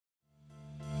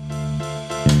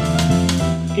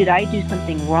Did I do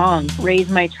something wrong? Raise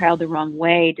my child the wrong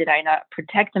way? Did I not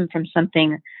protect them from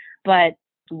something? But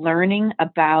learning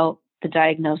about the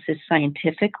diagnosis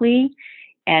scientifically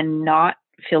and not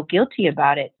feel guilty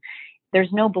about it.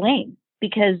 There's no blame,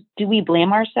 because do we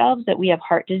blame ourselves that we have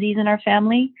heart disease in our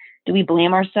family? Do we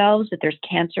blame ourselves that there's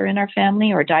cancer in our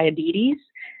family or diabetes?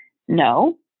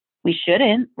 No, we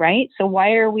shouldn't, right? So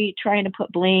why are we trying to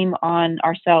put blame on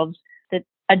ourselves that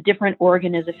a different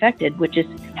organ is affected, which just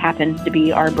happens to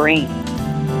be our brain?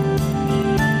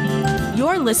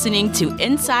 You're listening to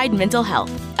Inside Mental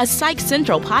Health, a Psych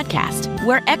Central podcast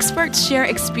where experts share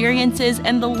experiences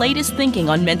and the latest thinking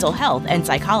on mental health and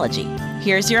psychology.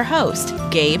 Here's your host,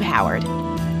 Gabe Howard.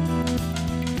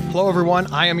 Hello,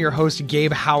 everyone. I am your host,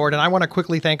 Gabe Howard, and I want to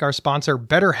quickly thank our sponsor,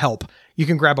 BetterHelp. You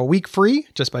can grab a week free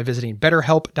just by visiting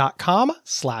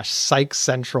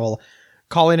betterhelp.com/psychcentral.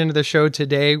 Calling into the show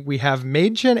today, we have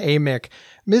Mädchen Amick.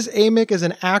 Ms. Amick is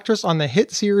an actress on the hit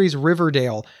series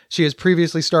Riverdale. She has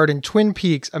previously starred in Twin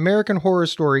Peaks, American Horror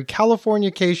Story,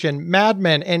 Californication, Mad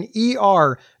Men, and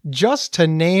ER, just to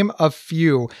name a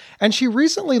few. And she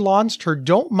recently launched her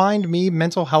Don't Mind Me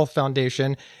Mental Health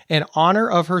Foundation in honor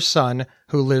of her son,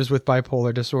 who lives with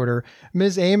bipolar disorder.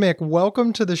 Ms. Amick,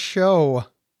 welcome to the show.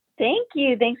 Thank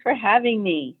you. Thanks for having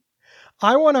me.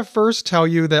 I want to first tell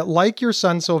you that, like your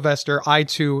son Sylvester, I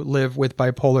too live with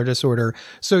bipolar disorder.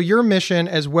 So your mission,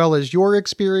 as well as your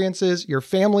experiences, your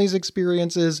family's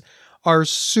experiences, are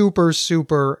super,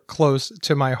 super close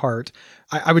to my heart.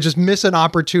 I would just miss an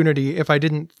opportunity if I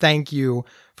didn't thank you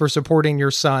for supporting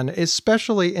your son,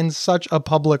 especially in such a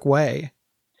public way.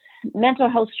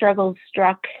 Mental health struggles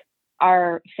struck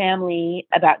our family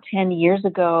about 10 years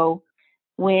ago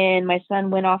when my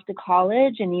son went off to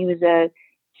college, and he was a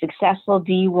successful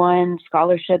D1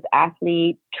 scholarship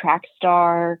athlete, track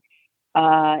star,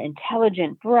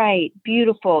 intelligent, bright,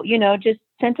 beautiful, just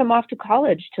sent him off to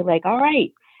college to all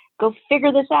right, go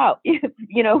figure this out,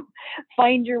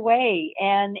 find your way.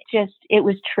 And it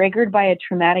was triggered by a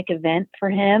traumatic event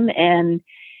for him and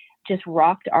just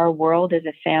rocked our world as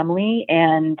a family.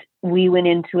 And we went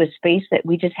into a space that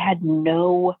we just had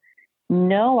no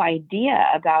idea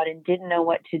about and didn't know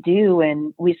what to do.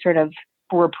 And we sort of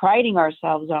were priding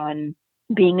ourselves on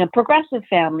being a progressive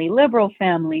family, liberal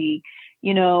family,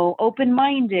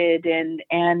 open-minded.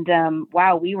 And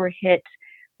wow, we were hit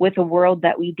with a world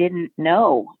that we didn't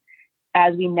know.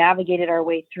 As we navigated our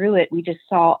way through it, we just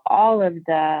saw all of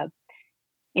the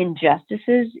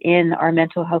injustices in our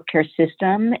mental health care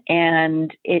system.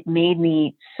 And it made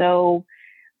me so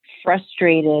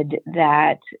frustrated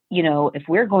that, if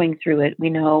we're going through it, we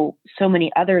know so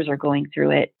many others are going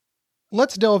through it.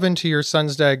 Let's delve into your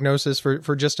son's diagnosis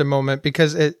for just a moment,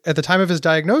 because at the time of his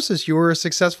diagnosis, you were a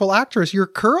successful actress. You're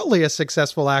currently a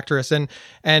successful actress and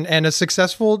a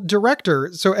successful director.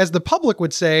 So as the public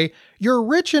would say, you're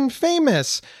rich and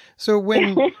famous. So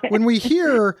when we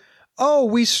hear, oh,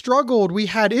 we struggled, we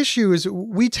had issues,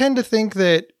 we tend to think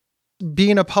that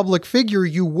being a public figure,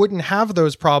 you wouldn't have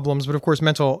those problems. But of course,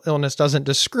 mental illness doesn't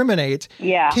discriminate.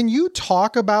 Yeah. Can you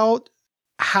talk about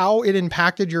how it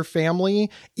impacted your family,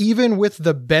 even with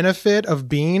the benefit of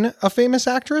being a famous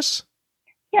actress?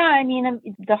 Yeah, I mean,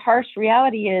 the harsh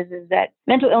reality is that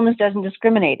mental illness doesn't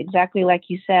discriminate, exactly like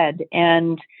you said.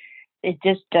 And it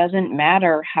just doesn't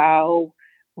matter how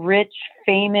rich,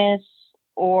 famous,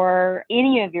 or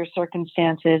any of your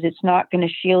circumstances. It's not going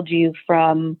to shield you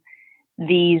from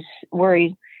these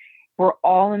worries. We're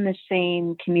all in the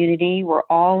same community. We're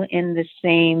all in the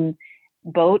same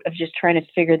boat of just trying to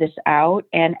figure this out.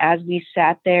 And as we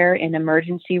sat there in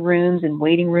emergency rooms and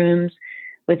waiting rooms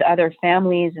with other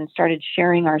families and started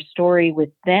sharing our story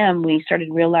with them, we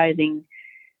started realizing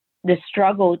the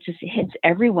struggle just hits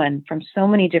everyone from so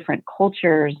many different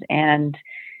cultures and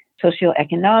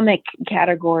socioeconomic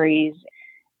categories.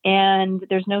 And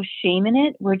there's no shame in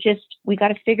it. We got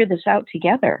to figure this out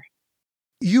together.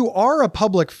 You are a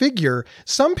public figure.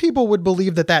 Some people would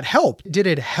believe that helped. Did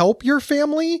it help your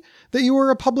family that you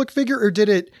were a public figure, or did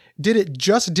it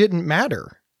just didn't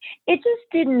matter? It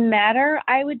just didn't matter.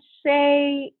 I would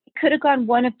say it could have gone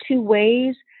one of two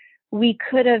ways. We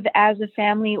could have, as a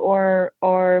family or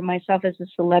myself as a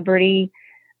celebrity,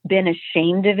 been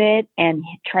ashamed of it and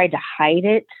tried to hide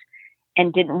it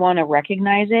and didn't want to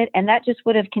recognize it. And that just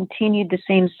would have continued the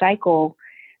same cycle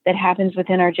that happens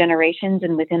within our generations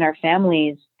and within our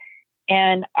families.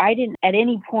 And I didn't at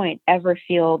any point ever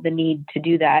feel the need to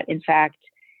do that. In fact,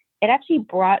 it actually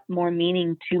brought more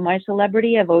meaning to my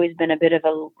celebrity. I've always been a bit of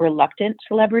a reluctant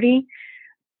celebrity.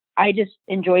 I just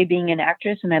enjoy being an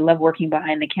actress, and I love working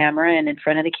behind the camera and in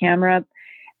front of the camera.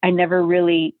 I never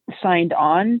really signed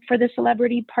on for the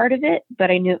celebrity part of it, but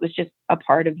I knew it was just a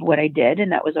part of what I did,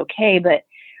 and that was okay. But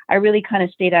I really kind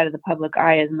of stayed out of the public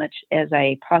eye as much as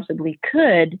I possibly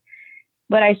could.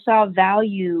 But I saw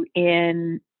value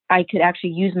in, I could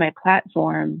actually use my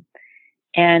platform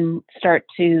and start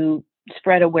to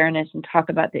spread awareness and talk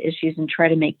about the issues and try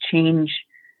to make change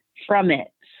from it.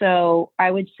 So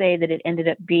I would say that it ended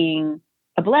up being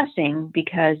a blessing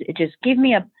because it just gave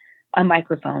me a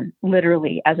microphone,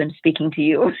 literally, as I'm speaking to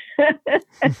you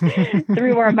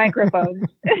through our microphones.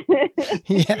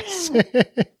 Yes.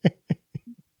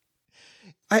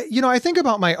 I think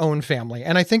about my own family,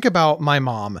 and I think about my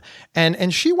mom,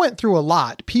 and she went through a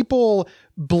lot. People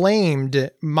blamed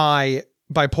my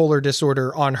bipolar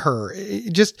disorder on her.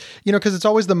 Because it's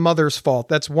always the mother's fault.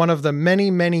 That's one of the many,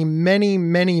 many, many,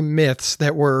 many myths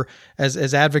that we're,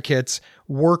 as advocates,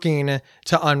 working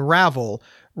to unravel,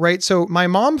 right? So my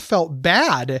mom felt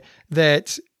bad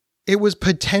that it was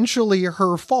potentially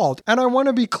her fault. And I want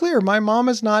to be clear, my mom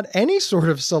is not any sort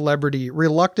of celebrity,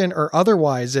 reluctant or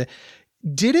otherwise.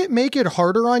 Did it make it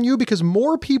harder on you because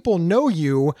more people know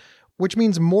you, which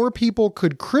means more people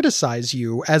could criticize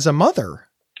you as a mother?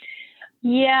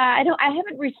 Yeah,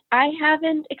 I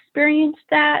haven't experienced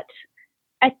that.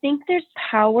 I think there's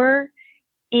power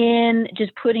in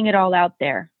just putting it all out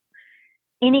there.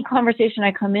 Any conversation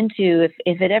I come into,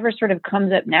 if it ever sort of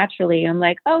comes up naturally, I'm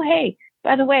like, oh, hey,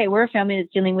 by the way, we're a family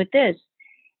that's dealing with this.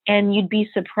 And you'd be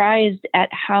surprised at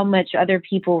how much other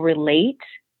people relate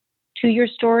to your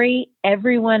story.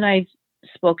 Everyone I've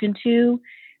spoken to,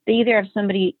 they either have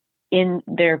somebody in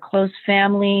their close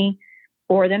family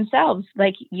or themselves,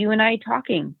 like you and I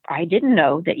talking. I didn't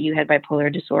know that you had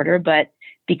bipolar disorder, but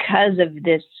because of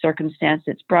this circumstance,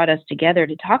 it's brought us together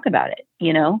to talk about it,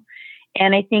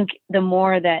 And I think the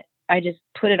more that I just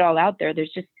put it all out there,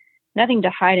 there's just nothing to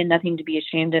hide and nothing to be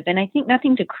ashamed of. And I think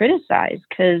nothing to criticize,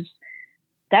 because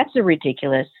that's a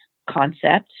ridiculous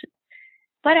concept.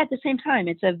 But at the same time,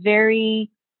 it's a very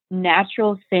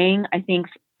natural thing, I think,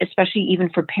 especially even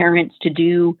for parents to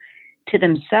do to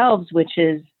themselves, which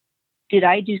is, did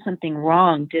I do something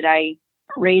wrong? Did I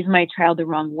raise my child the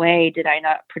wrong way? Did I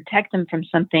not protect them from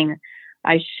something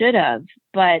I should have?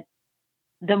 But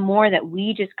the more that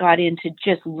we just got into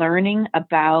just learning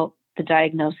about the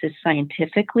diagnosis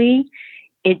scientifically,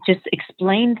 it just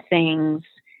explained things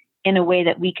in a way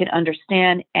that we could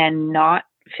understand and not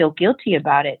feel guilty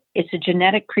about it. It's a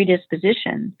genetic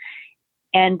predisposition,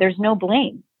 and there's no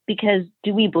blame, because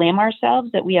do we blame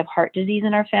ourselves that we have heart disease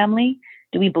in our family?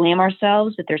 Do we blame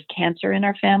ourselves that there's cancer in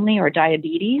our family or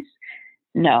diabetes?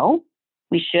 No,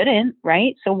 we shouldn't,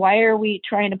 right? So why are we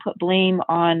trying to put blame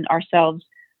on ourselves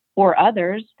or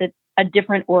others that a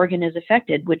different organ is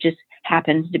affected, which just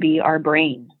happens to be our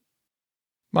brain?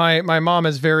 My mom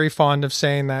is very fond of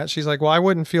saying that. She's like, well, I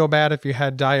wouldn't feel bad if you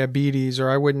had diabetes, or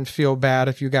I wouldn't feel bad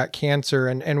if you got cancer.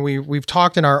 And we've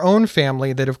talked in our own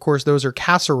family that, of course, those are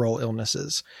casserole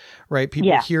illnesses, right?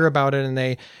 People hear about it and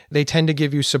they tend to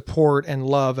give you support and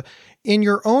love. In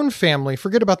your own family,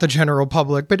 forget about the general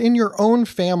public, but in your own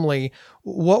family,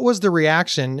 what was the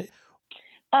reaction?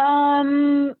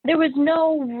 There was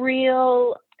no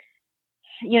real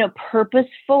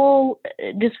purposeful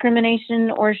discrimination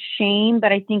or shame,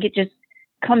 but I think it just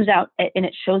comes out and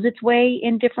it shows its way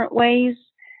in different ways.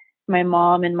 My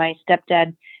mom and my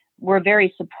stepdad were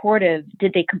very supportive.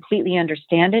 Did they completely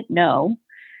understand it? No.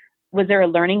 Was there a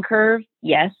learning curve?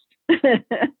 Yes.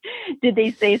 Did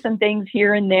they say some things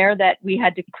here and there that we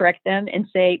had to correct them and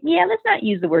say, yeah, let's not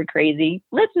use the word crazy.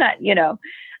 Let's not,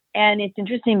 And it's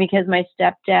interesting because my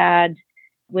stepdad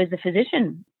was a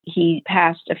physician. He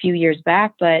passed a few years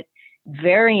back, but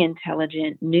very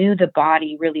intelligent, knew the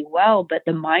body really well, but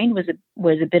the mind was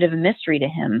a bit of a mystery to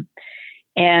him.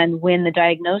 And when the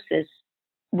diagnosis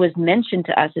was mentioned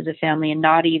to us as a family and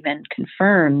not even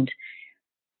confirmed,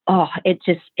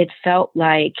 it felt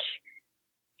like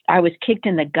I was kicked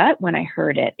in the gut when I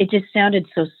heard it. It just sounded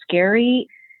so scary.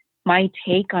 My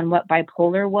take on what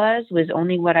bipolar was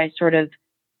only what I sort of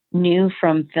knew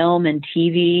from film and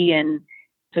TV, and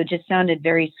so it just sounded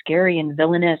very scary and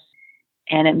villainous,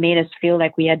 and it made us feel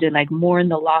like we had to mourn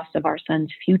the loss of our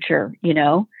son's future,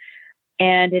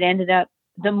 And it ended up,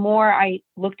 the more I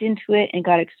looked into it and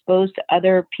got exposed to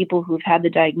other people who've had the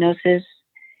diagnosis,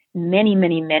 many,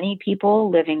 many, many people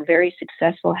living very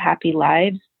successful, happy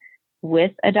lives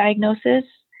with a diagnosis,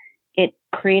 it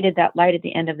created that light at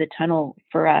the end of the tunnel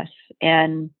for us.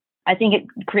 And I think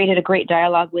it created a great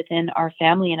dialogue within our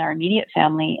family and our immediate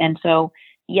family. And so,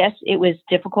 yes, it was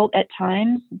difficult at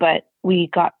times, but we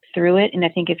got through it. And I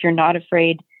think if you're not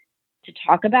afraid to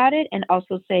talk about it and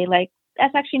also say,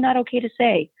 that's actually not okay to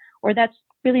say, or that's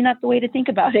really not the way to think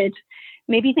about it.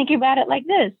 Maybe think about it like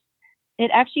this.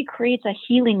 It actually creates a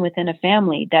healing within a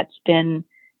family that's been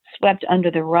swept under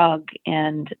the rug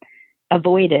and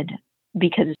avoided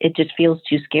because it just feels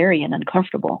too scary and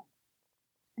uncomfortable.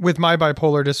 With my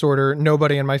bipolar disorder,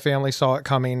 nobody in my family saw it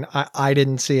coming. I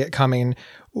didn't see it coming.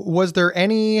 Was there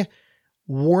any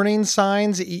warning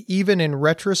signs, even in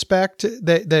retrospect,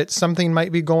 that something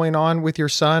might be going on with your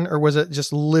son, or was it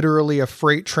just literally a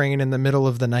freight train in the middle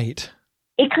of the night?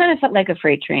 It kind of felt like a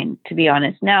freight train, to be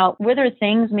honest. Now, were there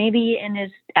things maybe in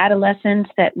his adolescence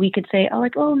that we could say,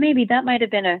 maybe that might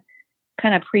have been a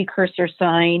kind of precursor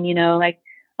sign, like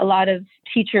a lot of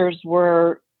teachers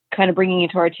were kind of bringing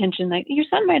it to our attention, like your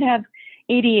son might have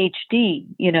ADHD,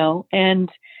 and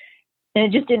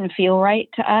it just didn't feel right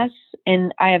to us.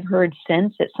 And I have heard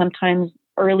since that sometimes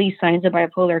early signs of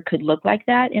bipolar could look like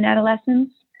that in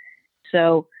adolescence.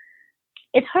 So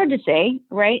it's hard to say,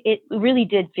 right? It really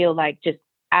did feel like just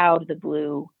out of the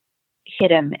blue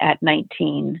hit him at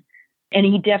 19. And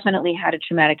he definitely had a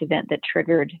traumatic event that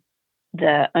triggered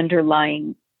the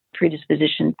underlying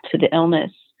predisposition to the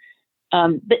illness.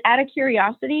 But out of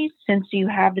curiosity, since you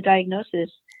have the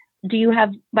diagnosis, do you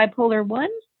have bipolar 1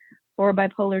 or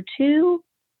bipolar 2?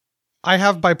 I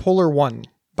have bipolar 1.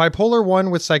 Bipolar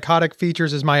 1 with psychotic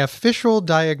features is my official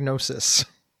diagnosis.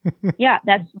 Yeah,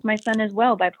 that's my son as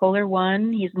well. Bipolar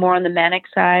 1. He's more on the manic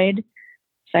side.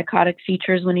 Psychotic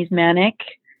features when he's manic.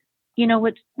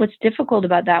 What's difficult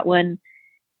about that one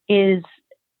is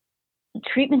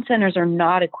treatment centers are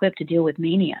not equipped to deal with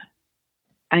mania.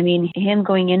 I mean, him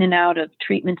going in and out of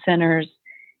treatment centers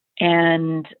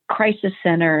and crisis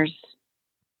centers,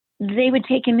 they would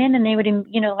take him in and they would,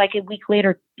 like a week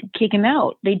later, kick him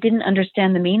out. They didn't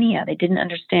understand the mania. They didn't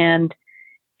understand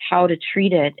how to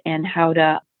treat it and how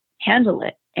to handle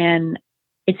it. And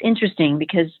it's interesting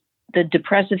because the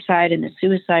depressive side and the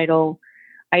suicidal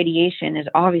ideation is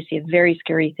obviously a very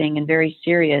scary thing and very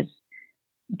serious,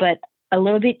 but a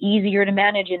little bit easier to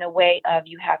manage in a way of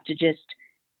you have to just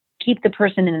keep the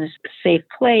person in a safe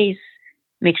place,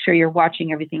 make sure you're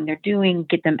watching everything they're doing,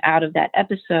 get them out of that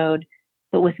episode.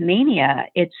 But with mania,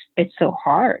 it's so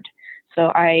hard.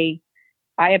 So I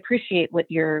appreciate what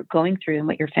you're going through and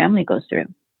what your family goes through.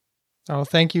 Oh,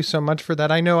 thank you so much for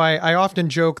that. I know I often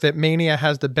joke that mania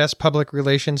has the best public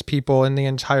relations people in the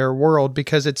entire world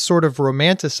because it's sort of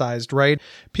romanticized, right?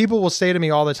 People will say to me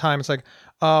all the time, it's like,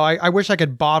 oh, I wish I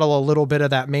could bottle a little bit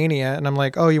of that mania. And I'm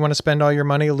like, oh, you want to spend all your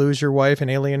money, lose your wife, and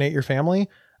alienate your family?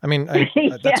 I mean,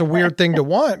 that's a weird thing to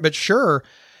want, but sure.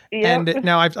 Yep. And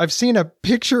now I've seen a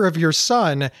picture of your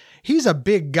son. He's a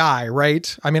big guy,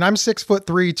 right? I mean, I'm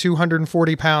 6'3",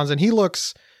 240 pounds, and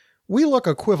we look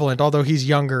equivalent, although he's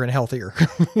younger and healthier.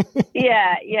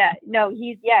 Yeah. No,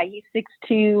 he's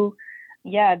 6'2".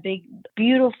 Yeah. Big,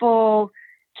 beautiful,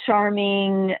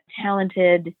 charming,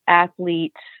 talented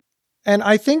athlete. And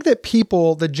I think that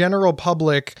people, the general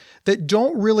public that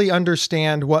don't really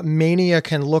understand what mania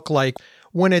can look like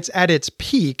when it's at its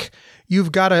peak,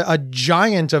 you've got a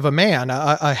giant of a man,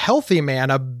 a healthy man,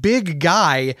 a big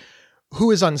guy who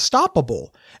is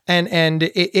unstoppable. And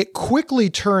it quickly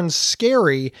turns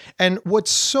scary. And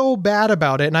what's so bad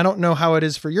about it, and I don't know how it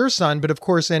is for your son, but of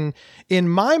course, in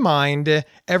my mind,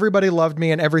 everybody loved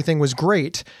me and everything was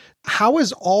great. How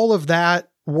has all of that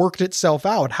worked itself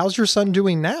out? How's your son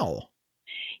doing now?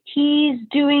 He's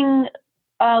doing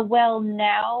well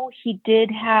now. He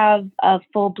did have a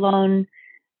full-blown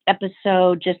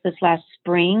episode just this last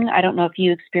spring. I don't know if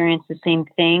you experienced the same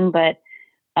thing, but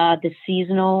the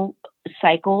seasonal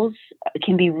cycles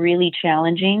can be really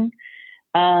challenging.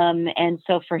 And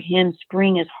so for him,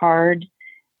 spring is hard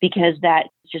because that's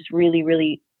just really,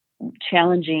 really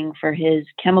challenging for his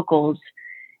chemicals.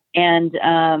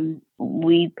 And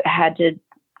we had to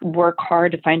work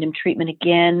hard to find him treatment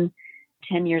again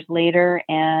 10 years later,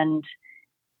 and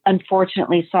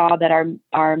unfortunately saw that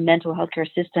our mental health care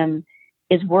system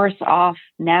is worse off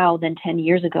now than 10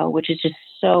 years ago, which is just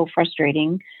so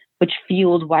frustrating, which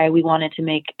fueled why we wanted to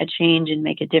make a change and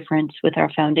make a difference with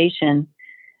our foundation.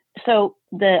 So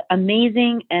the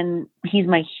amazing, and he's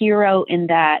my hero in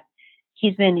that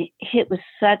he's been hit with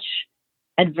such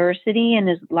adversity in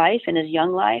his life, in his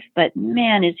young life, but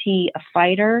man, is he a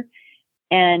fighter,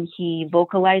 and he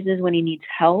vocalizes when he needs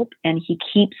help, and he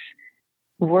keeps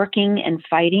working and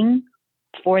fighting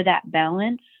for that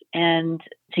balance and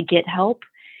to get help.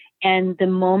 And the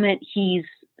moment he's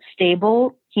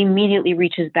stable, he immediately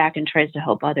reaches back and tries to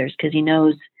help others because he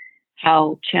knows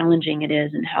how challenging it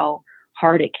is and how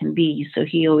hard it can be. So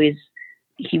he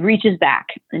reaches back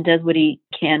and does what he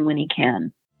can when he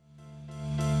can.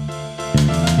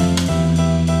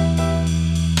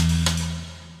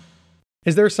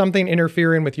 Is there something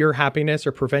interfering with your happiness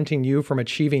or preventing you from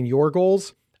achieving your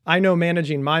goals? I know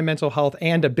managing my mental health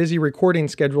and a busy recording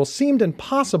schedule seemed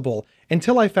impossible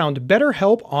until I found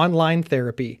BetterHelp Online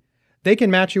Therapy. They can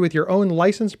match you with your own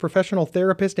licensed professional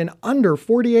therapist in under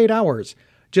 48 hours.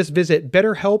 Just visit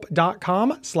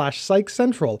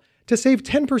betterhelp.com/psychcentral to save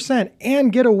 10%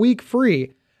 and get a week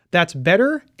free. That's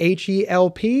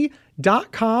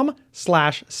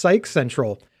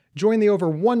betterhelp.com/psychcentral. Join the over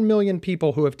 1 million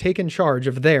people who have taken charge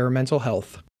of their mental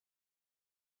health.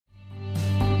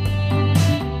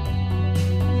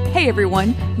 Hey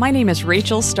everyone, my name is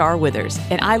Rachel Starr Withers,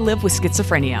 and I live with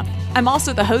schizophrenia. I'm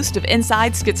also the host of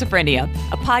Inside Schizophrenia,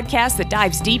 a podcast that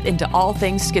dives deep into all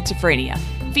things schizophrenia,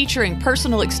 featuring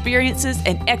personal experiences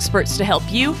and experts to help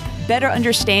you better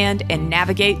understand and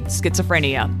navigate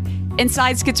schizophrenia.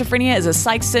 Inside Schizophrenia is a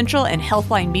Psych Central and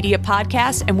Healthline Media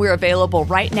podcast, and we're available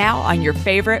right now on your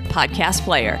favorite podcast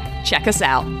player. Check us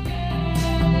out.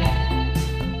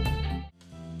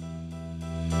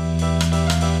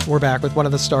 We're back with one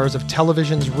of the stars of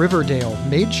television's Riverdale,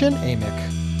 Mädchen, Amick.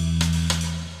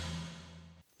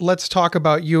 Let's talk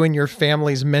about you and your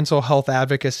family's mental health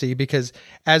advocacy, because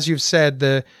as you've said,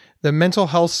 the mental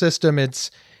health system,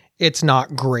 it's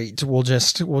not great. We'll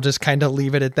just kind of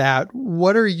leave it at that.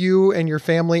 What are you and your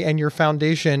family and your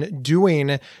foundation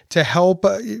doing to help,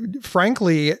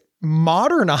 frankly,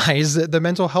 modernize the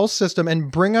mental health system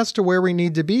and bring us to where we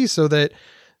need to be so that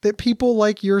people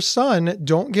like your son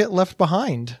don't get left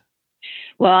behind?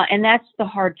 Well, and that's the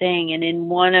hard thing. And in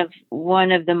one of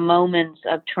the moments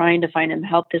of trying to find him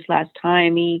help this last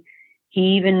time, he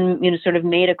even, sort of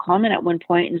made a comment at one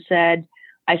point and said,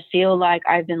 I feel like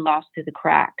I've been lost through the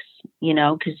cracks,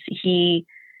 because he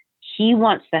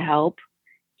wants the help.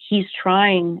 He's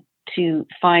trying to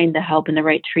find the help and the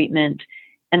right treatment,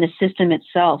 and the system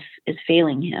itself is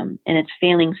failing him, and it's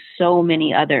failing so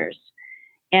many others.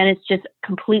 And it's just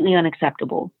completely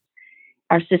unacceptable.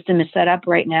 Our system is set up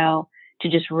right now to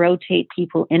just rotate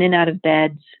people in and out of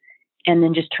beds and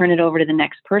then just turn it over to the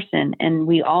next person. And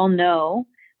we all know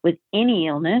with any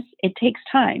illness, it takes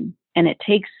time and it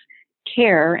takes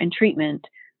care and treatment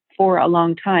for a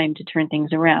long time to turn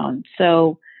things around.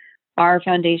 So our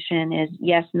foundation is,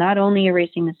 yes, not only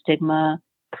erasing the stigma,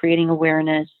 creating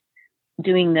awareness,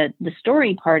 doing the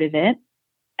story part of it.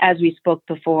 As we spoke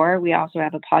before, we also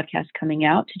have a podcast coming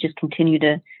out to just continue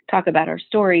to talk about our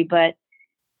story, but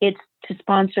it's to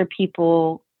sponsor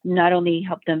people, not only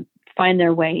help them find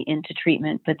their way into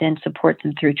treatment, but then support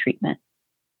them through treatment.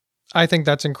 I think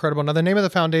that's incredible. Now, the name of the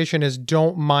foundation is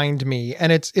Don't Mind Me, and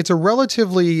it's a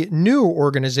relatively new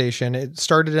organization. It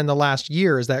started in the last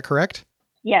year. Is that correct?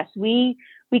 Yes, we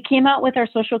came out with our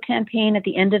social campaign at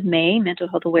the end of May, Mental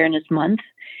Health Awareness Month.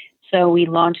 So we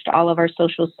launched all of our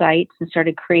social sites and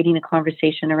started creating a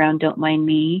conversation around Don't Mind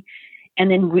Me. And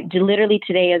then literally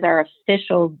today is our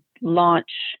official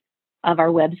launch of our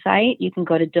website. You can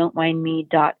go to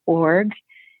don'tmindme.org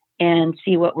and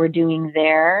see what we're doing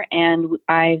there. And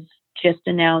I've just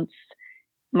announced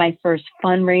my first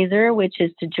fundraiser, which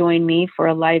is to join me for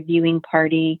a live viewing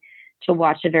party to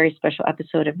watch a very special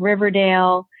episode of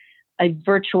Riverdale, a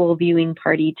virtual viewing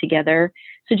party together.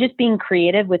 So just being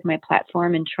creative with my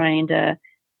platform and trying to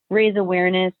raise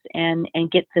awareness and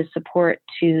get the support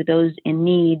to those in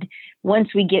need.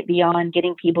 Once we get beyond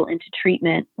getting people into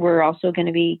treatment, we're also going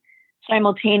to be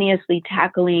simultaneously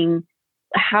tackling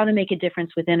how to make a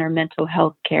difference within our mental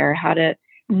health care, how to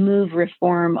move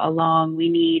reform along. We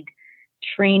need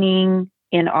training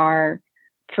in our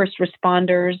first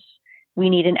responders. We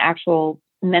need an actual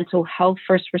mental health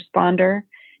first responder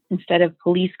instead of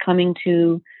police coming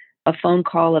to a phone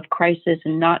call of crisis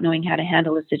and not knowing how to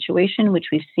handle a situation,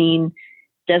 which we've seen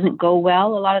doesn't go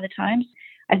well a lot of the times.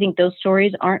 I think those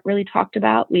stories aren't really talked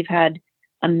about. We've had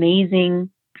amazing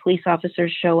police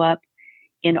officers show up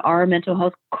in our mental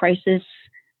health crisis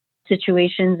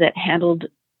situations that handled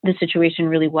the situation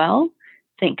really well,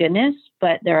 thank goodness,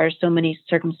 but there are so many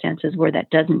circumstances where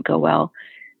that doesn't go well.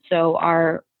 So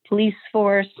our police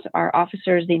force, our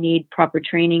officers, they need proper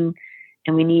training,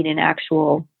 and we need an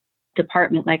actual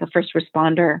department like a first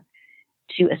responder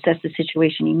to assess the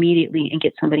situation immediately and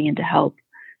get somebody into help.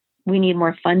 We need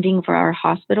more funding for our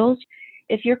hospitals.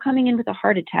 If you're coming in with a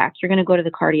heart attack, you're going to go to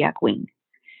the cardiac wing.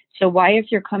 So why,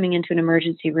 if you're coming into an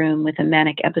emergency room with a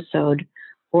manic episode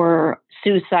or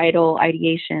suicidal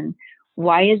ideation,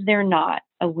 why is there not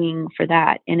a wing for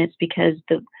that? And it's because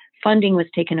the funding was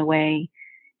taken away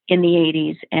in the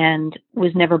 80s and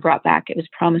was never brought back. It was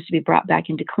promised to be brought back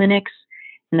into clinics,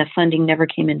 and the funding never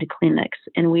came into clinics.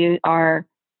 And we are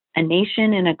a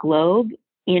nation and a globe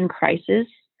in crisis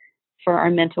for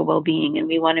our mental well-being, and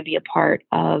we want to be a part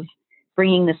of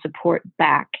bringing the support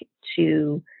back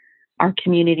to our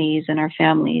communities and our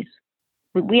families.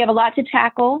 We have a lot to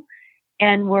tackle,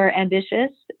 and we're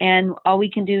ambitious, and all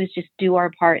we can do is just do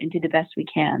our part and do the best we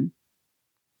can.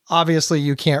 Obviously,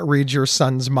 you can't read your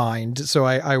son's mind, so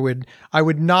I would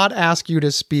not ask you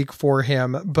to speak for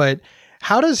him, but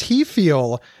how does he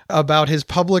feel about his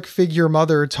public figure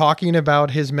mother talking about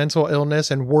his mental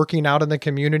illness and working out in the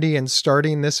community and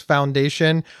starting this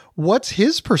foundation? What's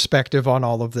his perspective on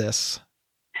all of this?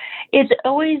 It's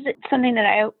always something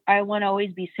that I want to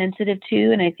always be sensitive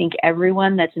to. And I think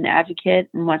everyone that's an advocate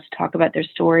and wants to talk about their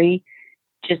story,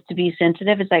 just to be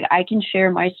sensitive. It's like, I can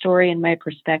share my story and my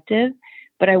perspective,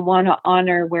 but I want to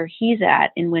honor where he's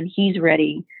at and when he's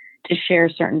ready to share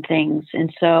certain things.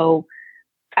 And so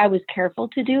I was careful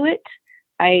to do it.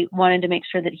 I wanted to make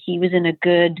sure that he was in a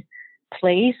good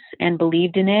place and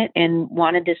believed in it and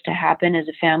wanted this to happen as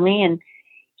a family. And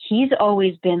he's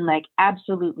always been like,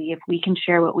 absolutely, if we can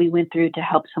share what we went through to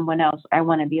help someone else, I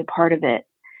want to be a part of it.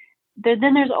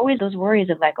 Then there's always those worries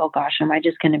of like, oh gosh, am I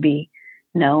just going to be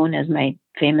known as my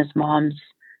famous mom's,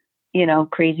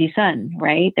 crazy son,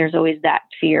 right? There's always that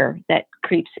fear that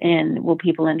creeps in. Will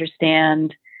people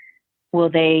understand? Will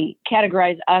they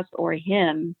categorize us or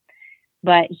him?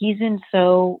 But he's been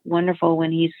so wonderful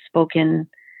when he's spoken.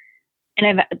 And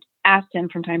I've asked him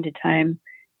from time to time,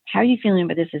 how are you feeling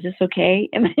about this? Is this okay?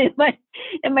 Am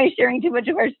I sharing too much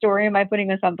of our story? Am I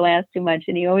putting us on blast too much?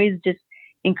 And he always just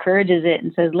encourages it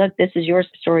and says, look, this is your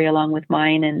story along with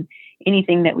mine, and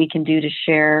anything that we can do to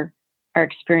share our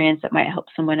experience that might help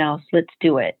someone else, let's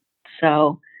do it.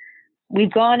 So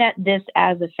we've gone at this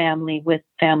as a family with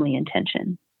family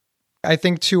intention. I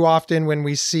think too often when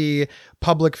we see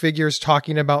public figures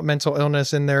talking about mental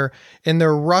illness in their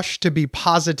rush to be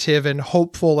positive and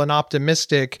hopeful and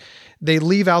optimistic, they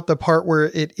leave out the part where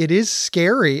it is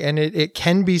scary and it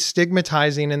can be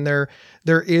stigmatizing. And there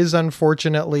is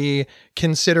unfortunately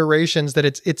considerations that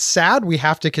it's sad we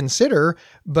have to consider,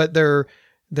 but they're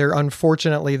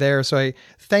unfortunately there. So I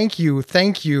thank you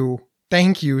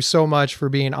so much for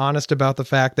being honest about the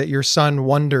fact that your son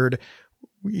wondered,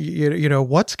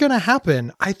 what's going to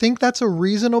happen? I think that's a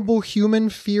reasonable human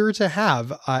fear to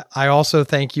have. I also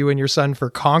thank you and your son for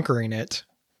conquering it.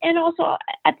 And also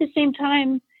at the same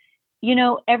time,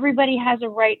 everybody has a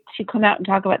right to come out and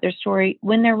talk about their story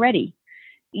when they're ready.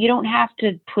 You don't have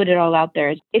to put it all out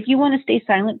there. If you want to stay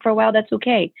silent for a while, that's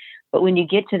okay. But when you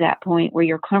get to that point where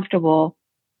you're comfortable,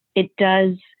 it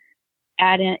does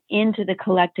add into the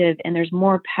collective, and there's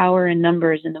more power in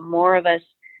numbers. And the more of us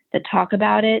that talk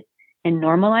about it and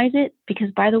normalize it, because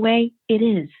by the way,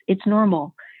 it's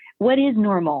normal. What is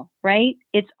normal, right?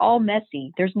 It's all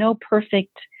messy. There's no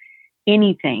perfect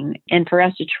anything. And for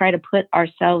us to try to put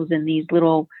ourselves in these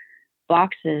little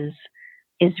boxes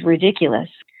is ridiculous.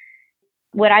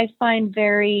 What I find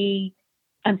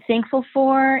I'm thankful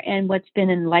for, and what's been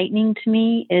enlightening to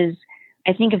me is,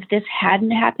 I think if this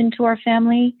hadn't happened to our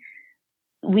family,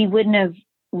 we wouldn't have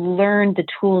learned the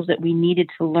tools that we needed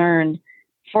to learn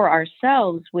for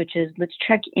ourselves, which is, let's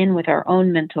check in with our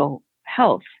own mental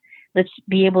health. Let's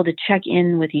be able to check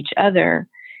in with each other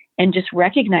and just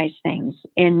recognize things.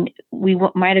 And we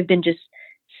might have been just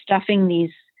stuffing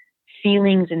these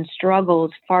feelings and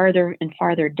struggles farther and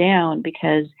farther down,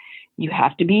 because you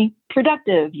have to be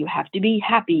productive, you have to be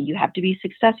happy, you have to be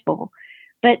successful.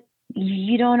 But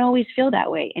you don't always feel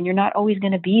that way, and you're not always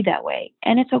going to be that way.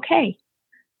 And it's okay,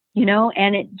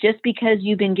 and it just because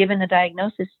you've been given the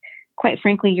diagnosis, quite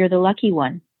frankly, you're the lucky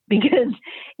one, because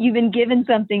you've been given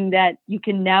something that you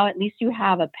can now, at least you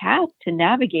have a path to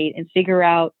navigate and figure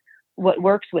out what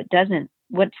works, what doesn't,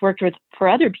 what's worked for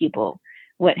other people,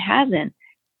 what hasn't.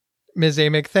 Ms.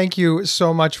 Amick, thank you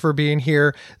so much for being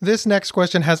here. This next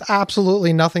question has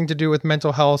absolutely nothing to do with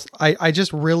mental health. I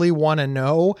just really want to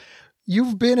know,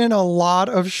 you've been in a lot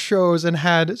of shows and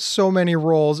had so many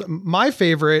roles. My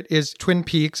favorite is Twin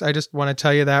Peaks. I just want to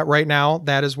tell you that right now.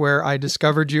 That is where I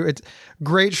discovered you. It's a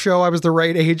great show. I was the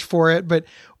right age for it. But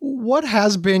what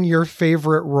has been your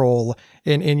favorite role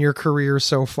in your career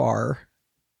so far?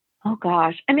 Oh,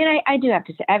 gosh. I mean, I do have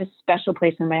to say, I have a special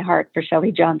place in my heart for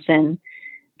Shelley Johnson,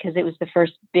 because it was the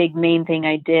first big main thing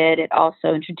I did. It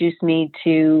also introduced me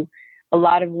to a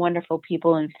lot of wonderful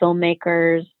people and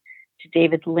filmmakers, to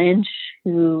David Lynch,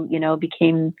 who,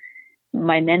 became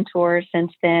my mentor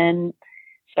since then.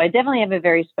 So I definitely have a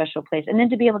very special place. And then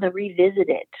to be able to revisit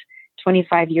it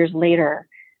 25 years later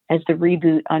as the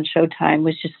reboot on Showtime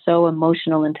was just so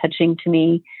emotional and touching to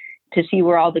me, to see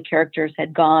where all the characters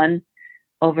had gone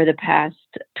over the past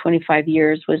 25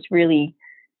 years was really,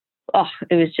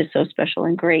 it was just so special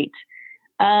and great.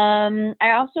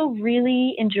 I also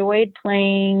really enjoyed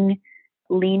playing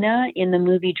Lena in the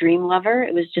movie Dream Lover.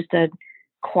 It was just a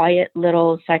quiet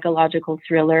little psychological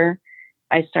thriller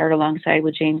I starred alongside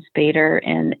with James Spader,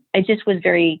 and it just was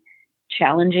very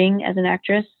challenging as an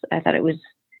actress. I thought it was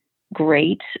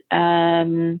great.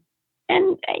 And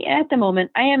at the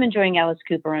moment, I am enjoying Alice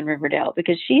Cooper on Riverdale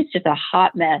because she's just a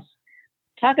hot mess.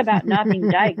 Talk about not being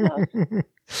diagnosed.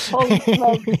 Holy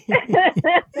smokes.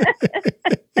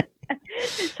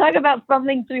 Talk about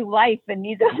fumbling through life and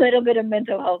needs a little bit of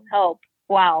mental health help.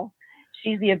 Wow.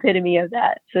 She's the epitome of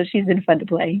that. So she's been fun to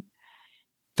play.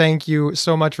 Thank you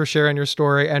so much for sharing your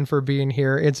story and for being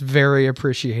here. It's very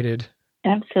appreciated.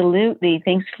 Absolutely.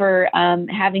 Thanks for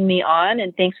having me on,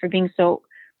 and thanks for being so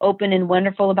open and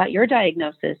wonderful about your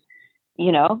diagnosis.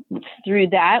 You know, through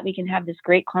that, we can have this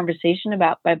great conversation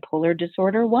about bipolar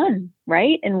disorder 1,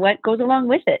 right? And what goes along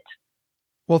with it.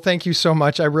 Well, thank you so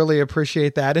much. I really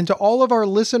appreciate that. And to all of our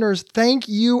listeners, thank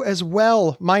you as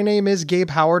well. My name is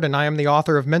Gabe Howard, and I am the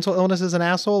author of Mental Illness is an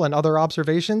Asshole and Other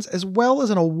Observations, as well as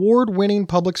an award-winning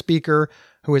public speaker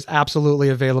who is absolutely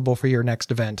available for your next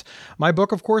event. My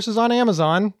book, of course, is on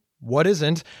Amazon. What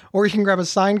isn't? Or you can grab a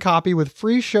signed copy with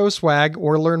free show swag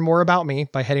or learn more about me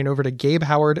by heading over to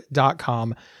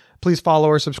gabehoward.com. Please follow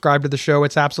or subscribe to the show.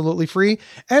 It's absolutely free.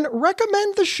 And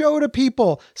recommend the show to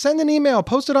people. Send an email,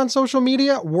 post it on social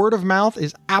media. Word of mouth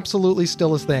is absolutely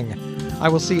still a thing. I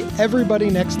will see everybody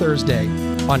next Thursday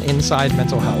on Inside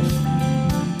Mental Health.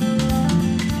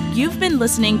 You've been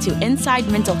listening to Inside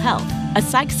Mental Health, a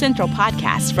Psych Central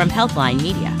podcast from Healthline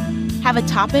Media. Have a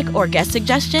topic or guest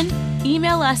suggestion?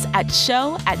 Email us at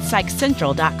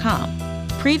show@psychcentral.com.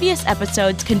 Previous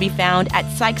episodes can be found at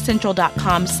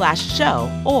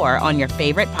psychcentral.com/show or on your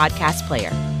favorite podcast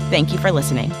player. Thank you for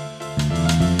listening.